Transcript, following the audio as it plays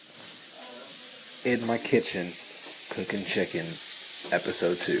In my kitchen, cooking chicken,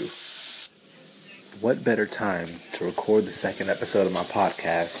 episode 2. What better time to record the second episode of my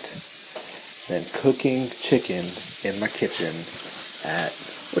podcast than cooking chicken in my kitchen at,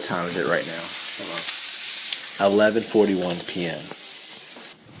 what time is it right now? Hold on. 11:41 p.m.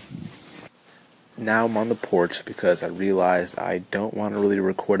 Now I'm on the porch because I realized I don't want to really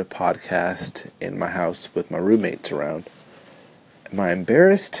record a podcast in my house with my roommates around. Am I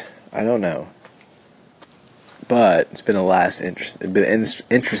embarrassed? I don't know. But it's been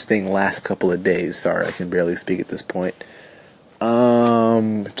interesting last couple of days. Sorry, I can barely speak at this point.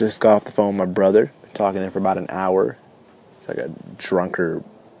 Just got off the phone with my brother. Been talking to him for about an hour. It's like a drunker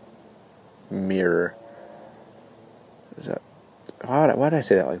mirror. Why did I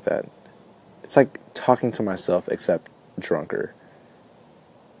say that like that? It's like talking to myself, except drunker.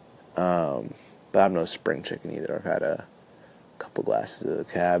 But I'm no spring chicken either. I've had a couple glasses of the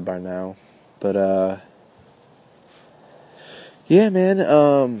cab by now. But yeah, man,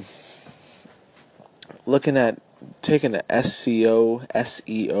 looking at taking an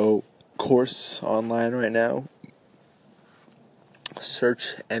SEO course online right now.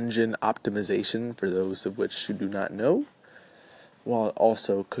 Search engine optimization, for those of which who do not know, while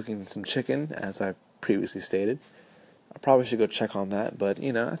also cooking some chicken, as I previously stated. I probably should go check on that, but,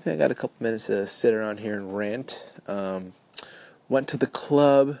 I think I got a couple minutes to sit around here and rant. Went to the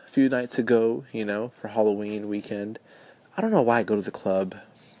club a few nights ago, for Halloween weekend. I don't know why I go to the club.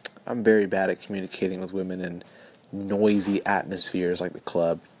 I'm very bad at communicating with women in noisy atmospheres like the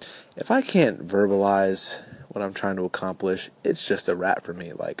club. If I can't verbalize what I'm trying to accomplish, it's just a wrap for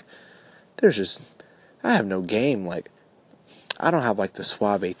me. Like, I have no game. Like, I don't have, the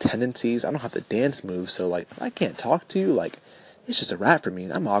suave tendencies. I don't have the dance moves. So, if I can't talk to you, it's just a wrap for me.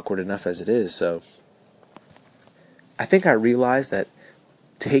 And I'm awkward enough as it is. So, I think I realized that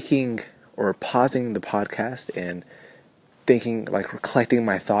taking or pausing the podcast and thinking, collecting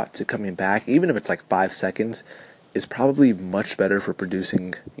my thoughts and coming back, even if it's 5 seconds, is probably much better for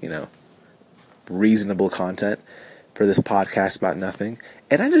producing, reasonable content for this podcast about nothing.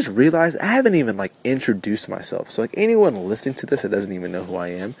 And I just realized I haven't even introduced myself. So anyone listening to this that doesn't even know who I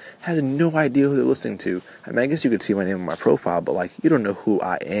am has no idea who they're listening to. I mean, I guess you could see my name on my profile, but you don't know who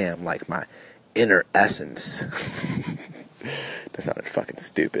I am, my inner essence. That sounded fucking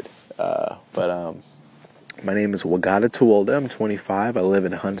stupid. But my name is Wagata Tuwolda. I'm 25. I live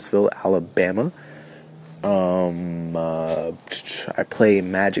in Huntsville, Alabama. I play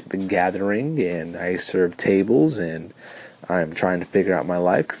Magic the Gathering, and I serve tables, and I'm trying to figure out my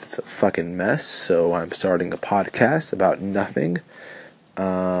life because it's a fucking mess. So I'm starting a podcast about nothing.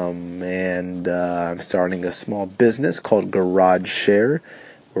 And I'm starting a small business called Garage Share,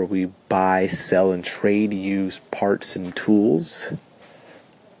 where we buy, sell, and trade used parts and tools.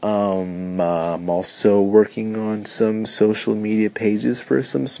 I'm also working on some social media pages for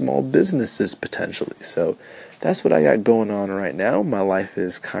some small businesses potentially. So that's what I got going on right now. My life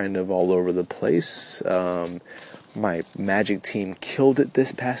is kind of all over the place. My Magic team killed it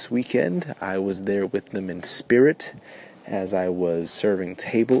this past weekend. I was there with them in spirit as I was serving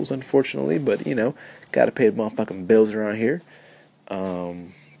tables, unfortunately. But, gotta pay the motherfucking bills around here.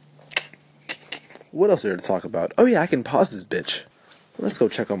 What else is there to talk about? Oh yeah, I can pause this bitch. Let's go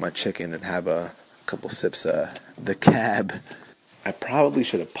check on my chicken and have a couple sips of the cab. I probably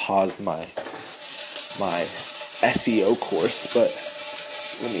should have paused my SEO course, but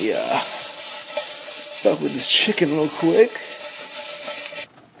let me fuck with this chicken real quick.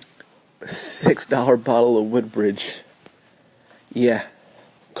 $6 bottle of Woodbridge. Yeah,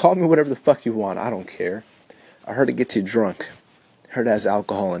 call me whatever the fuck you want. I don't care. I heard it gets you drunk. Heard it has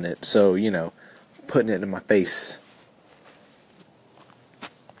alcohol in it, so putting it in my face.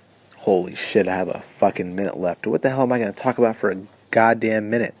 Holy shit, I have a fucking minute left. What the hell am I going to talk about for a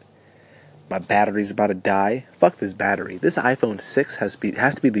goddamn minute? My battery's about to die. Fuck this battery. This iPhone 6 has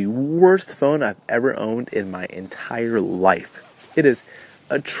to be the worst phone I've ever owned in my entire life. It is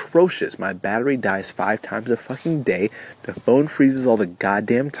atrocious. My battery dies 5 times a fucking day. The phone freezes all the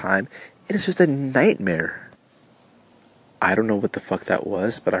goddamn time. It is just a nightmare. I don't know what the fuck that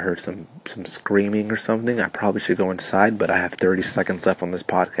was, but I heard some screaming or something. I probably should go inside, but I have 30 seconds left on this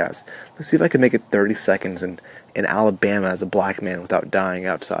podcast. Let's see if I can make it 30 seconds in Alabama as a black man without dying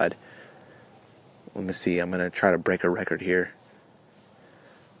outside. Let me see. I'm going to try to break a record here.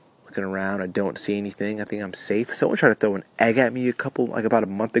 Looking around, I don't see anything. I think I'm safe. Someone tried to throw an egg at me about a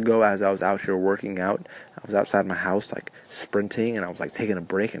month ago as I was out here working out. I was outside my house, sprinting, and I was, taking a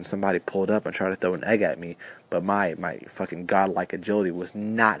break, and somebody pulled up and tried to throw an egg at me. But my fucking godlike agility was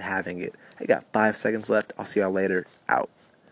not having it. I got 5 seconds left. I'll see y'all later. Out.